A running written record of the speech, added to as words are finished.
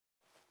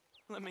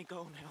Let me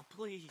go now,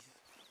 please.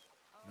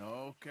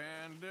 No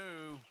can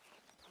do.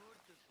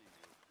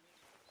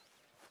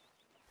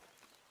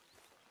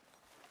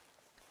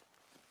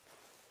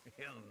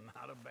 Well,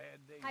 not a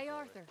bad day. Hey,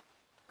 Arthur.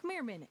 Come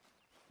here a minute.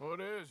 What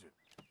is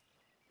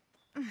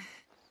it?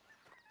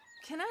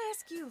 Can I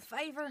ask you a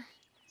favor?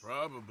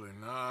 Probably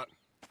not.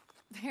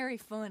 Very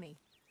funny.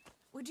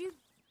 Would you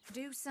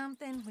do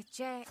something with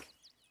Jack?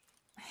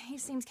 He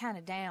seems kind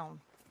of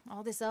down.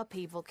 All this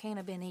upheaval can't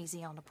have been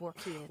easy on the poor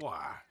kid.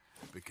 Why?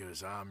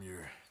 Because I'm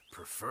your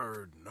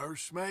preferred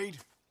nursemaid?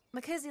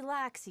 Because he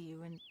likes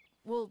you and,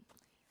 well,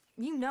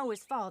 you know his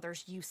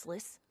father's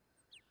useless.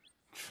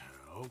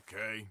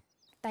 Okay.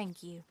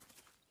 Thank you.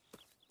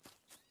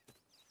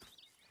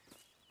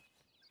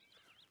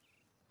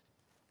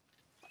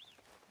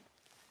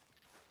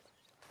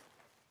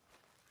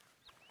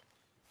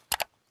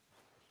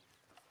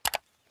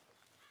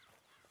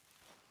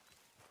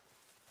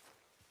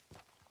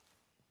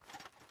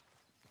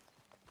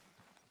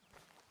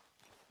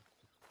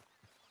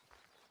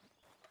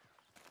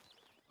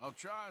 I'll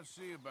try and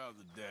see about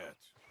the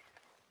debts.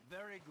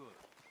 Very good.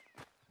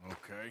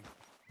 Okay.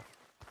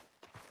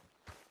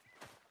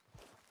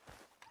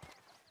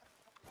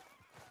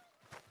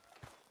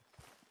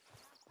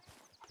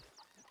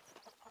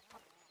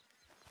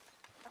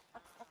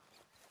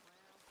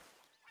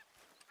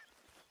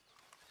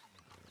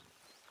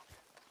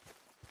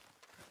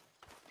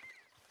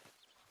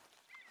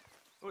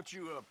 What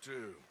you up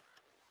to?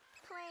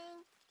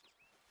 Playing,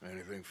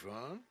 Anything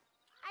fun?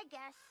 I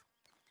guess.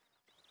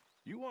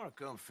 You want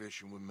to come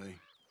fishing with me?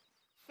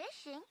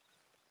 Fishing?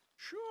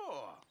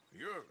 Sure.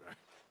 You're...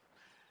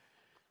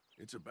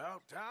 It's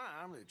about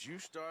time that you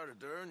started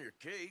to earn your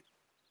keep.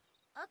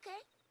 Okay,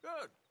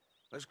 Good.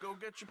 Let's go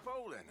get your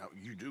pole then. Now,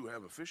 you do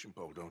have a fishing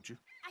pole, don't you?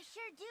 I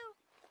sure do.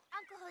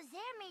 Uncle Jose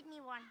made me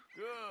one.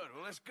 Good.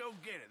 Well, let's go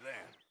get it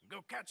then.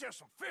 Go catch us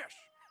some fish.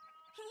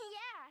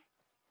 Yeah.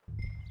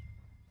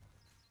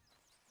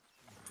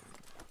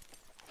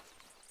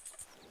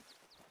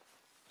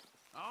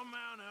 I'll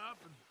mount up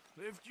and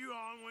lift you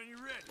on when you're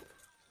ready.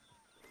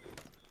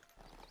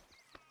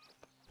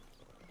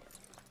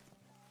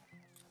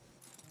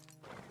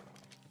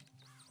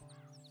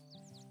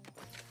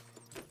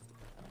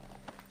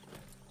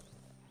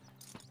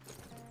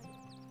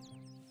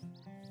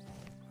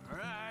 All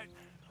right.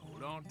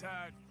 Hold on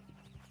tight.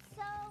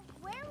 So,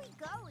 where are we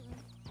going?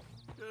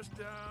 Just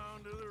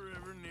down to the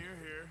river near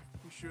here.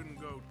 We shouldn't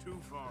go too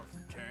far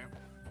from camp.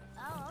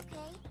 Oh,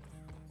 okay.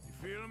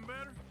 You feeling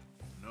better?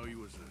 I know you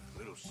was a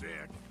little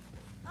sick.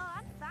 Oh,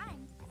 I'm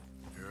fine.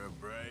 You're a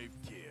brave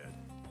kid.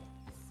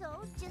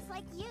 So, just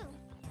like you.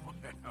 Well,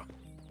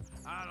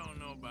 I don't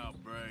know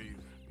about brave.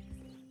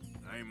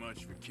 I ain't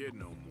much of a kid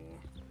no more.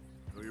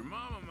 Well, your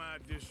mama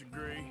might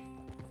disagree.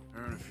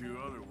 Her and a few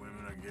other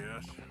women, I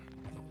guess.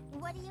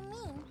 What do you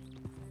mean?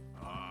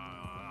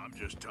 I'm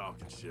just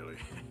talking silly.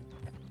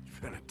 It's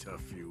been a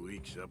tough few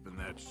weeks up in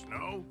that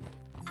snow.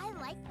 I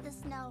like the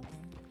snow.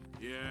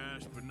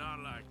 Yes, but not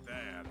like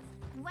that.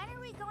 When are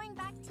we going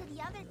back to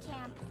the other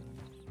camp?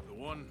 The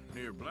one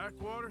near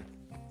Blackwater?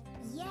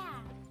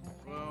 Yeah.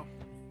 Well,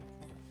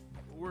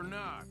 we're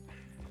not.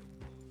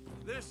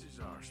 This is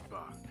our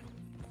spot.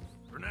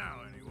 For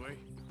now, anyway.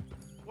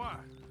 Why?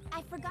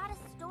 I forgot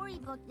a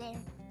storybook there.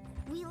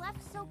 We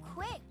left so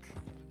quick.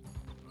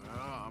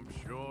 Well, I'm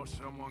sure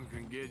someone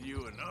can get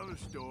you another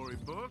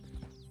storybook.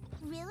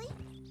 Really?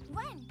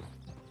 When?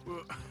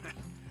 Well,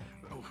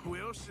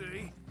 we'll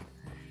see.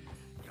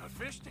 Got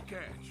fish to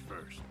catch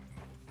first.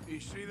 You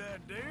see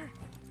that deer?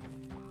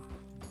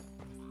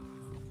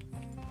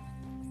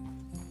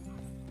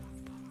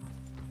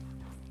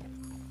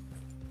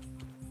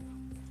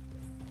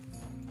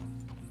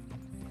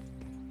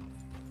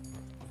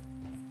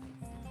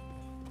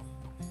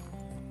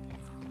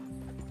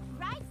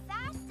 Ride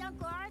fast,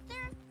 Uncle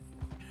Arthur.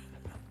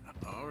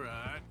 All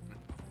right.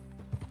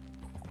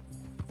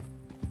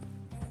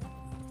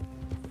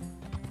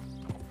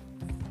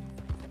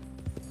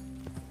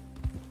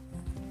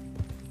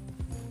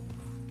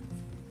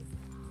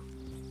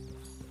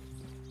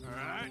 All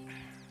right.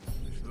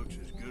 This looks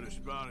as good a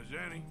spot as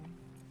any.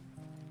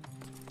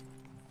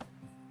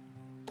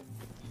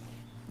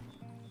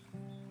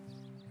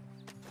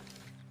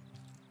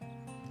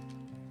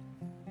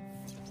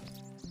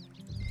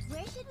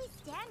 Where should we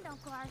stand,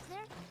 Uncle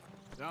Arthur?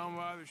 Down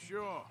by the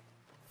shore.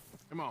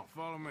 Come on,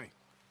 follow me.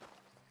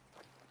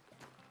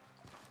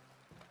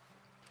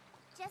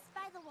 Just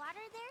by the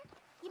water there?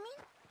 You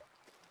mean?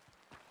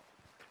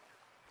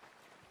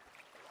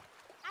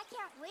 I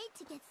can't wait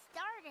to get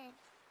started.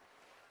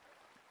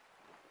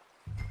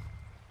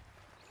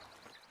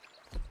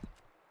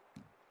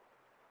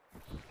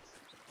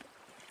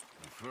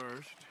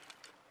 First,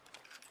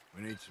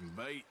 we need some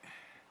bait.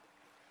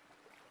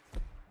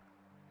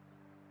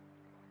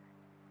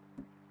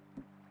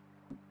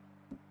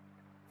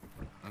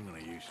 I'm gonna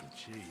use some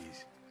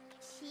cheese.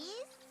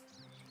 Cheese?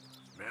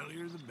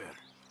 Smellier the better.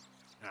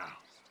 Now,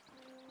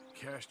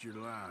 cast your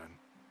line.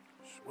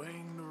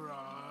 Swing the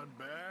rod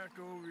back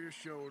over your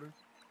shoulder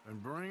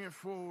and bring it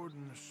forward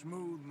in a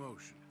smooth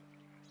motion.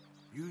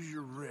 Use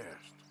your wrist,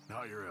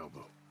 not your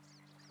elbow.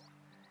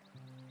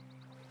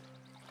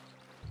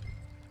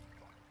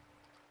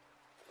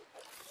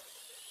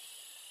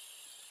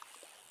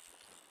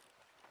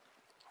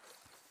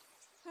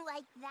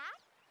 Like that?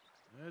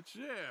 That's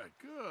it,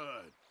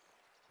 good.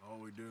 All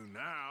we do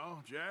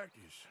now, Jack,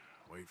 is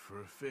wait for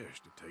a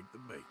fish to take the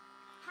bait.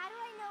 How do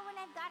I know when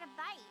I've got a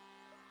bite?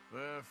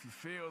 Well, if you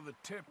feel the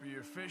tip of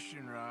your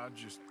fishing rod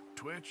just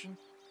twitching,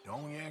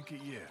 don't yank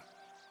it yet.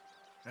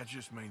 That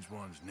just means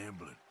one's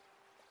nibbling.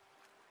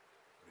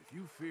 But if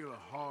you feel a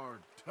hard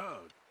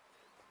tug,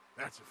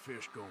 that's a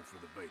fish going for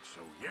the bait,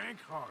 so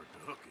yank hard to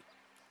hook it.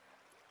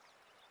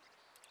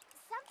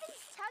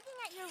 Something's tugging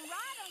at your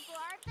rod, Uncle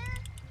Arthur.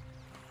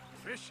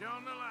 Fish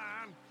on the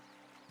line.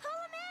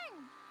 Pull him in!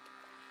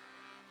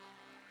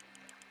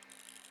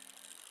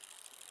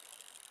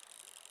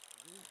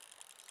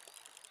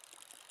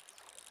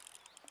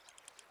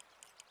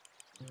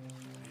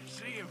 You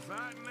see him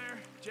fighting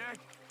there, Jack?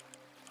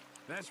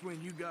 That's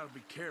when you gotta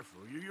be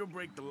careful. You'll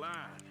break the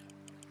line.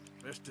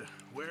 Best to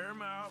wear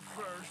him out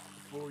first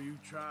before you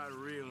try to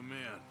reel him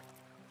in.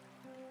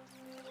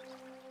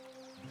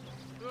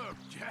 Look,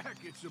 Jack,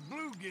 it's a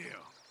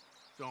bluegill.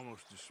 It's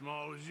almost as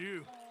small as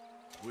you.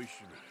 We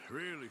should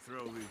really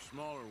throw these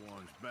smaller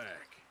ones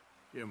back.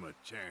 Give them a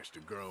chance to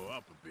grow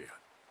up a bit.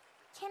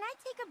 Can I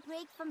take a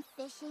break from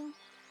fishing?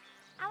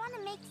 I want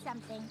to make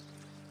something.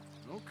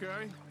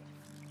 Okay.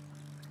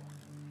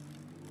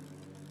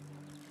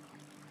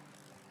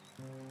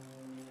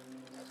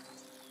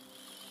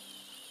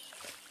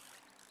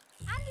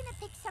 I'm gonna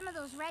pick some of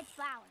those red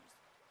flowers.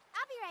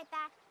 I'll be right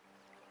back.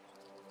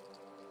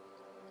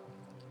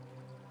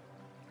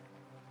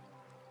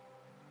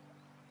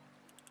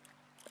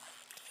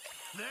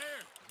 There,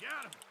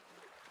 got him.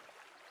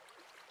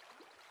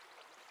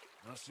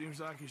 Well, seems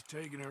like he's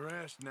taking a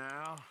rest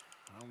now.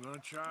 I'm gonna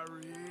try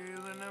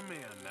reeling them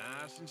in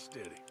nice and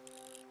steady.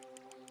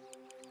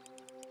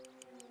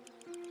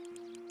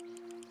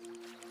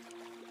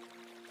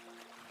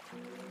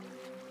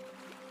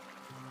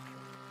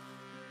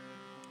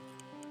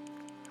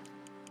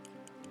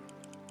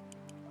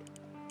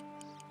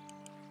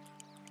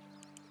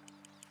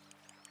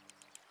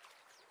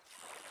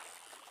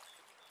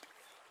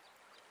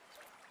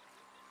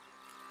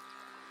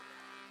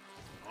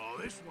 Oh,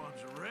 this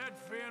one's a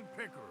red-fin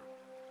pickerel.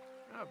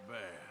 Not bad.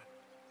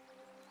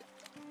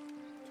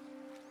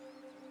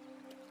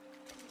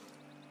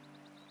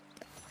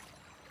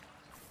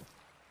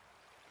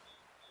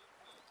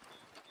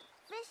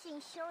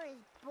 Fishing sure is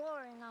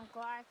boring,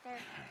 Uncle Arthur.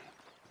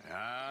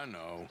 I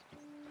know.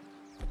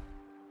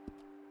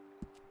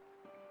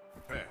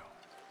 Well,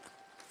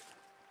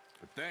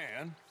 but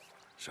then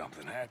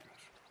something happens.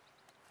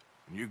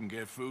 And you can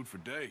get food for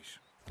days.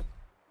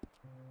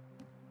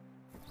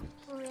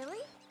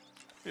 Really?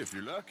 If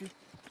you're lucky.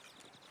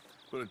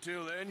 But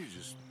until then, you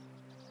just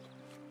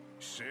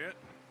sit,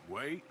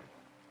 wait,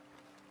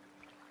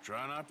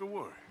 try not to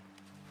worry.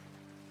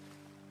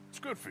 It's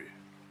good for you,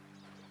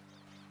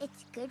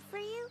 It's good for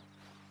you?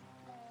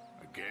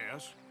 I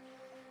guess.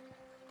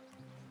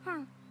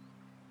 Huh.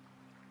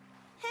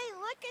 Hey,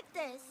 look at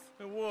this.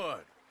 And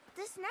what?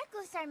 This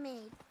necklace I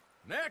made.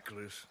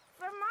 Necklace?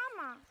 For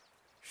Mama.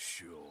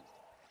 Sure.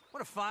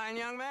 What a fine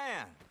young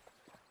man.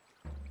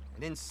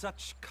 And in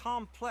such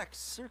complex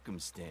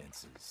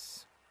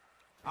circumstances.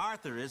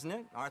 Arthur, isn't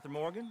it? Arthur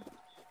Morgan?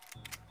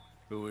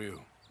 Who are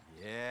you?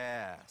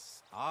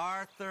 Yes,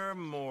 Arthur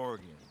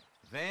Morgan.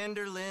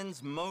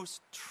 Vanderlyn's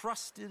most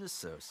trusted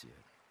associate.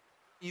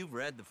 You've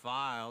read the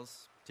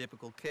files.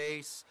 Typical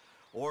case.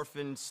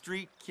 Orphaned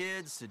street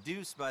kid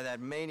seduced by that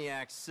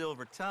maniac's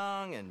silver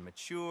tongue and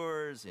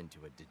matures into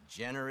a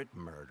degenerate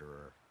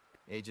murderer.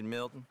 Agent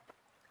Milton?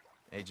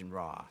 Agent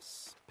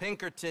Ross.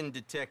 Pinkerton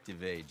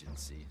Detective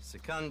Agency,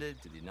 seconded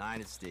to the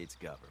United States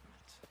government.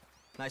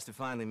 Nice to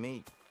finally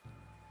meet.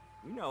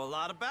 We know a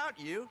lot about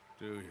you.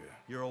 Do you?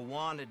 You're a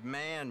wanted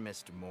man,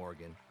 Mr.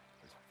 Morgan.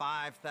 There's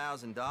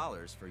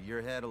 $5,000 for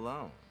your head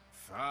alone.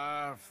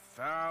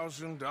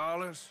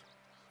 $5,000?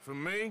 For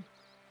me?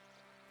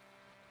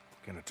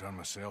 Can I turn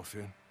myself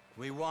in?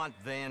 We want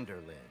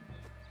Vanderlyn.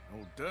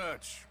 Old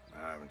Dutch.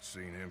 I haven't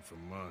seen him for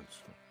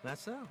months.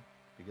 That's so.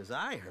 Because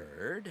I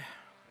heard a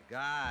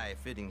guy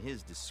fitting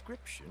his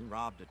description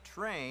robbed a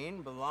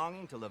train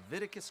belonging to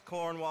Leviticus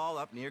Cornwall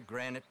up near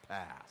Granite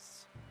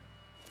Pass.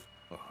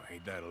 Oh,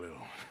 ain't that a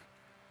little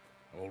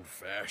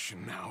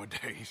old-fashioned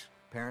nowadays?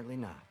 Apparently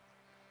not.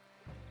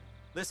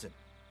 Listen.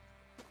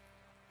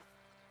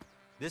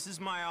 This is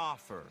my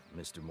offer,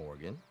 Mr.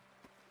 Morgan.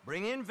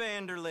 Bring in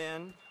Vanderlyn,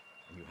 and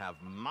you have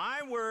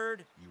my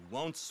word you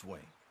won't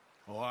swing.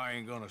 Oh, I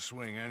ain't gonna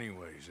swing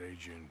anyways,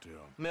 Agent,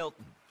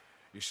 Milton.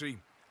 You see,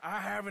 I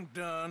haven't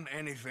done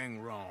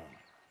anything wrong,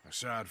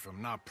 aside from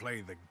not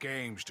playing the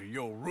games to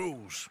your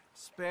rules.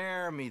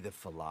 Spare me the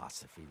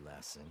philosophy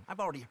lesson. I've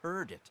already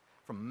heard it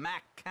from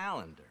Mac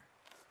Callender.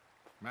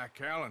 Matt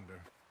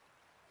Callender?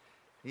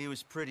 He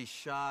was pretty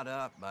shot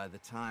up by the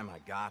time I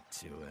got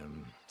to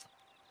him.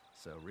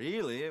 So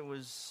really, it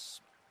was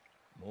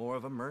more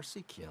of a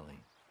mercy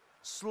killing.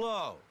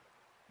 Slow,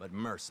 but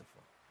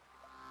merciful.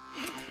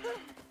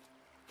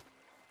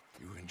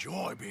 You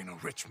enjoy being a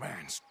rich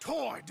man's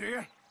toy, do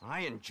you?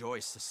 I enjoy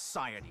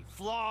society,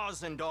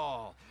 flaws and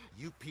all.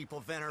 You people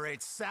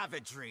venerate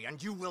savagery,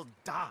 and you will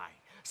die.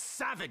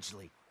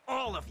 Savagely.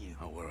 All of you.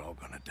 Oh, we're all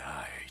gonna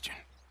die, Agent.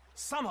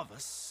 Some of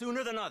us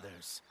sooner than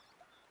others.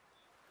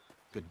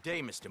 Good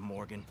day, Mr.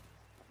 Morgan.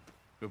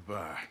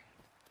 Goodbye.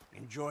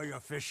 Enjoy your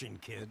fishing,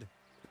 kid,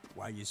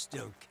 while you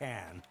still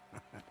can.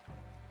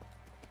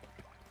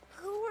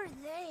 Who are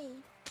they?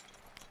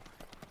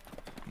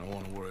 No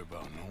one to worry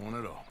about, no one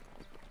at all.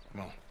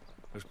 Come on,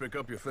 let's pick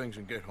up your things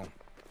and get home.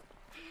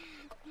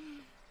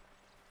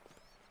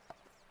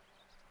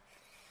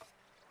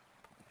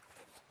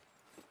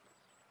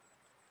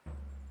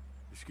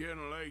 It's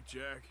getting late,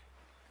 Jack.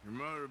 Your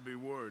mother'll be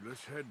worried.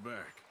 Let's head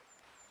back.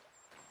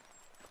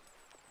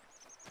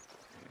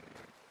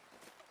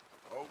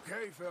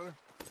 Okay, fella.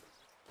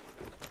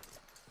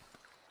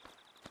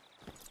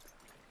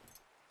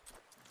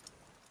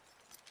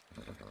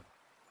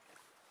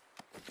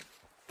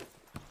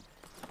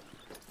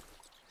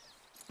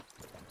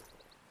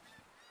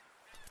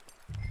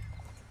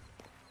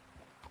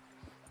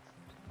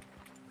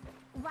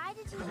 Why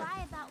did you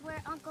lie about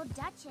where Uncle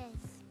Dutch is?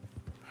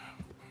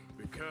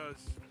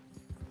 Because...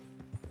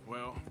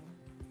 well...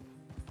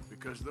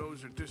 because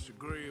those are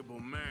disagreeable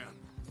men.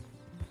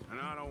 And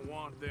I don't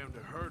want them to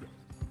hurt him.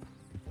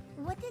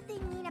 What did they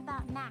mean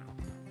about Matt?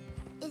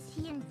 Is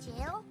he in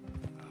jail?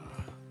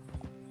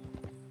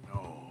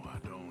 No,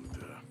 I don't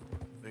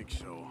think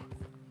so.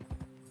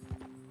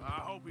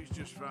 I hope he's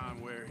just fine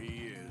where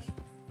he is.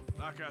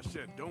 Like I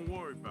said, don't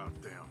worry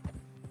about them.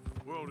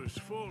 The world is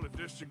full of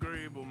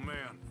disagreeable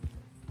men.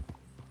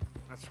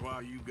 That's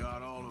why you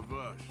got all of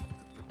us,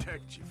 to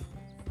protect you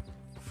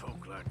from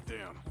folk like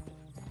them.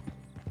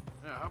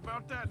 Now, how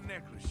about that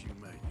necklace you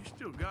made? You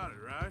still got it,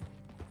 right?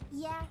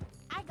 Yeah,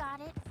 I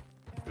got it.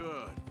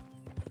 Good.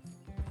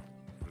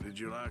 Did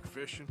you like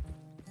fishing?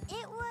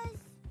 It was...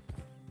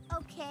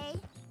 okay,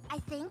 I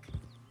think.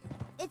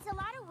 It's a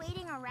lot of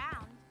waiting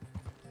around.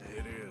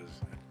 It is.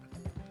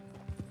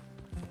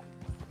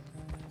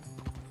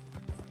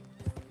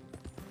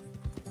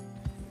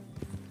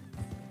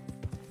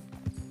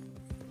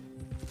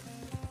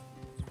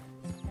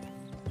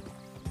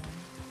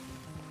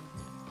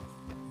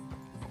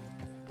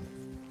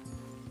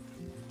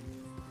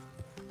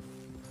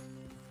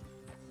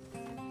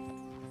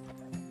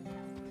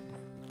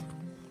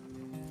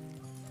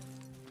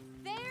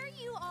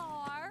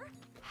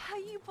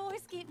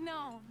 Boys getting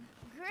on?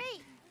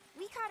 Great.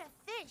 We caught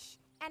a fish,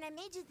 and I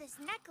made you this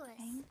necklace.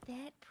 Ain't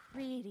that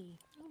pretty?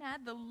 Ain't I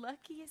the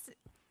luckiest?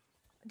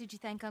 Did you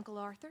thank Uncle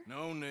Arthur?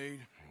 No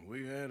need.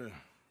 We had a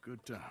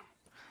good time.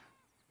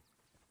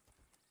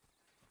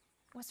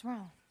 What's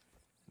wrong?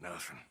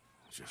 Nothing.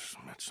 Just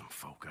met some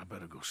folk. I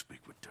better go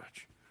speak with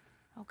Dutch.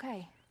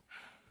 Okay.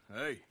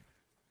 Hey,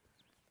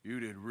 you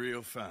did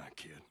real fine,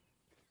 kid.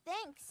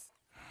 Thanks.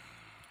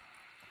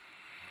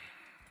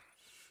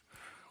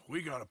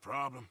 We got a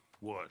problem.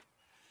 What?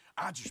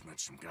 I just met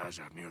some guys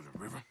out near the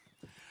river.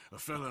 A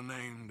fella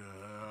named,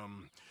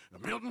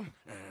 Milton,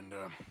 and,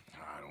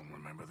 I don't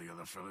remember the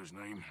other fella's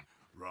name.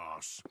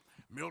 Ross.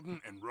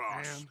 Milton and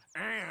Ross.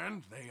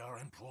 And they are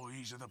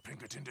employees of the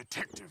Pinkerton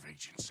Detective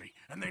Agency.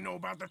 And they know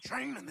about the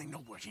train, and they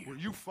know we're here. Were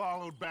you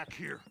followed back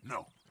here?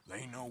 No,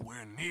 they know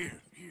we're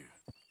near here.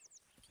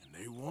 And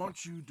they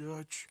want you,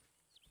 Dutch.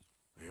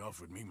 They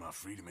offered me my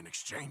freedom in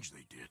exchange,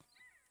 they did.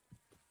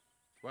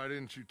 Why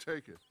didn't you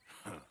take it?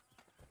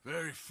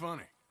 Very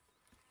funny.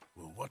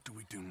 Well, what do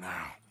we do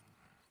now?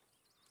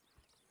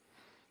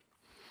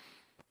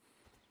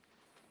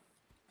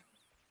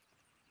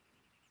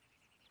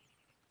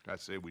 I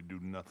say we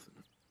do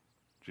nothing.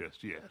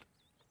 Just yet.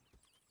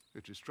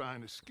 They're just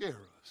trying to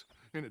scare us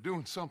into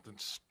doing something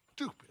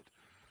stupid.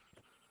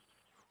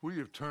 We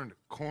have turned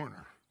a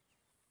corner.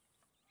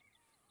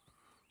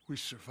 We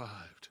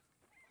survived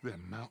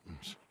them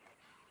mountains.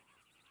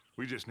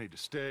 We just need to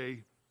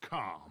stay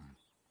calm